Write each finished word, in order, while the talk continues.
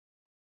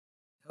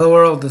Hello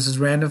world, this is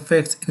Random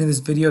Fix, and in this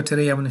video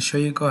today I'm going to show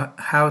you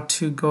how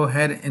to go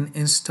ahead and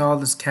install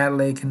this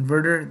catalytic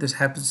converter. This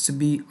happens to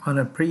be on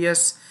a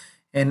Prius,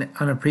 and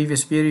on a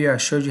previous video I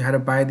showed you how to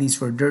buy these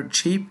for dirt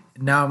cheap.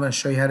 Now I'm going to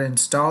show you how to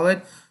install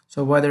it.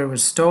 So whether it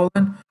was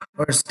stolen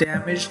or it's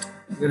damaged,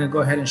 I'm going to go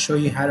ahead and show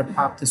you how to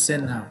pop this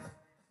in now.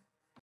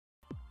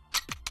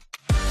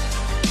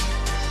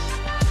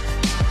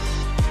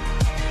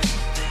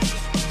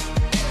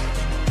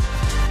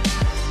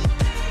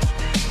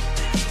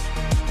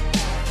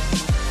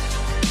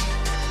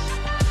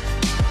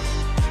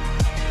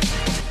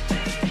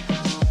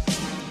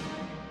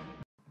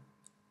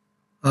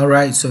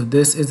 Alright, so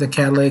this is a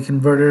catalytic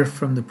converter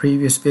from the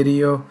previous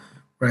video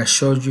where I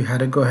showed you how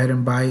to go ahead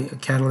and buy a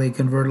catalytic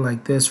converter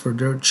like this for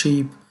dirt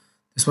cheap.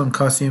 This one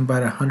cost me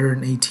about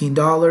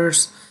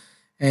 $118,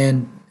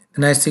 and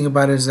the nice thing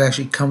about it is it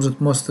actually comes with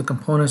most of the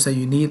components that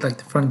you need, like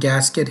the front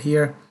gasket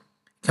here.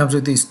 It comes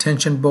with these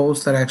tension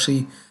bolts that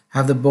actually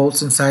have the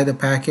bolts inside the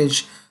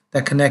package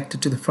that connect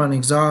it to the front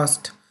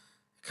exhaust.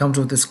 It comes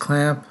with this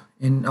clamp,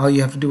 and all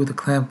you have to do with the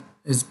clamp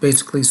is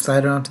basically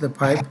slide it onto the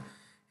pipe,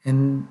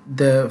 and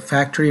the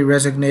factory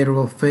resonator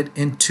will fit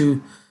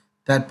into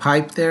that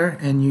pipe there,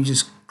 and you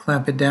just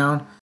clamp it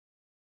down,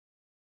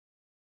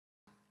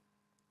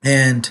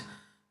 and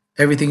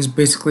everything's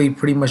basically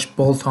pretty much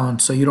bolt on,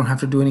 so you don't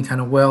have to do any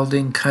kind of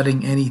welding,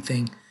 cutting,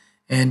 anything.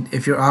 And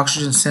if your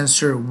oxygen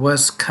sensor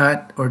was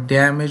cut or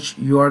damaged,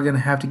 you are going to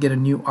have to get a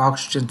new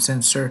oxygen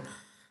sensor.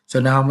 So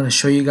now I'm going to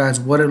show you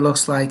guys what it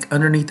looks like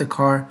underneath the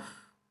car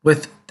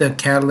with the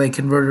catalytic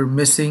converter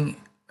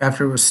missing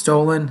after it was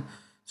stolen.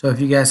 So if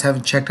you guys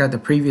haven't checked out the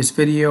previous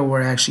video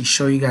where I actually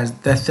show you guys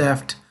the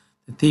theft,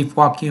 the thief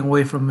walking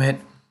away from it,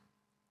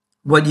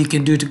 what you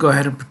can do to go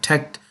ahead and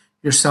protect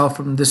yourself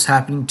from this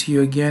happening to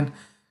you again.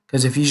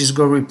 Because if you just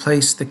go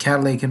replace the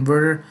catalytic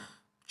converter,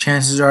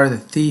 chances are the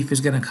thief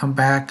is going to come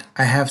back.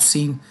 I have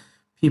seen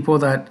people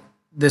that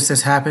this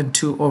has happened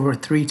to over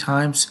 3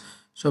 times.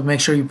 So make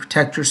sure you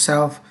protect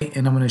yourself.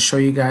 And I'm going to show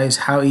you guys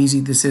how easy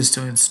this is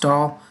to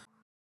install.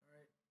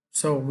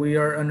 So we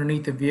are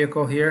underneath the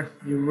vehicle here.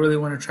 You really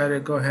want to try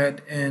to go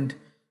ahead and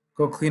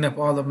go clean up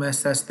all the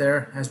mess that's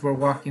there. As we're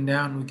walking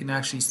down, we can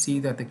actually see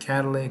that the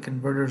catalytic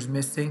converter is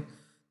missing.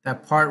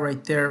 That part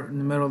right there in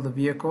the middle of the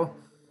vehicle,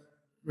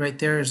 right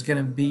there is going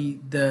to be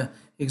the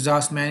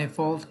exhaust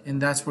manifold, and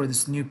that's where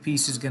this new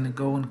piece is going to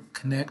go and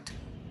connect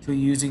to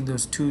using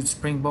those 2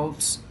 spring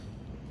bolts.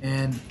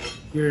 And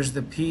here's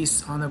the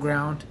piece on the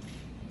ground,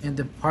 and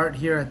the part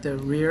here at the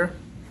rear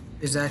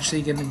is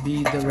actually going to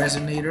be the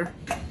resonator.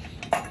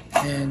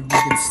 And you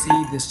can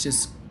see this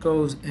just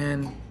goes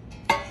and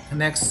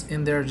connects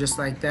in there just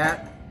like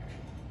that,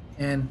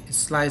 and it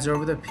slides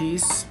over the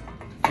piece,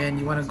 and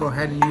you want to go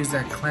ahead and use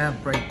that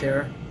clamp right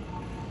there,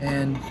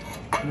 and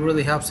it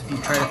really helps if you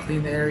try to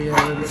clean the area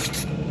a little bit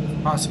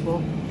if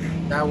possible.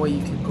 That way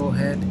you can go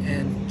ahead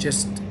and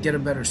just get a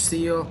better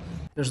seal.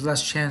 There's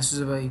less chances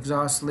of an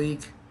exhaust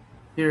leak.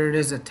 Here it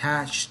is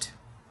attached,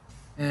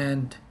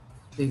 and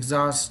the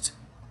exhaust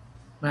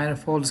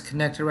manifold is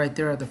connected right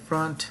there at the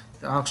front.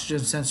 The oxygen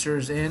sensor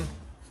is in,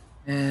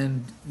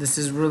 and this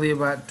is really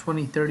about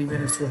 20-30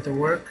 minutes worth of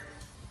work.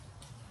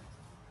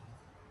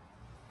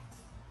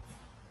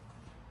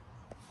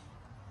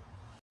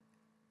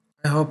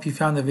 I hope you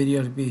found the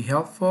video to be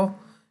helpful.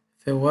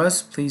 If it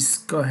was, please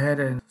go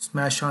ahead and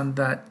smash on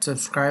that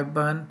subscribe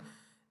button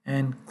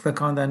and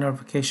click on that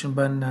notification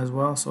button as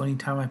well, so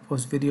anytime I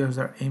post videos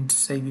that are aimed to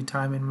save you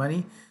time and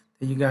money,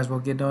 that you guys will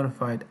get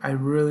notified. I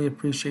really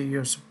appreciate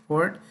your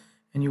support,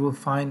 and you will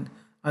find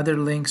other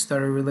links that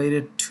are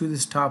related to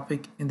this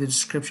topic in the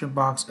description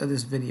box of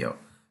this video.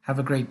 Have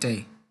a great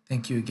day.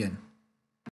 Thank you again.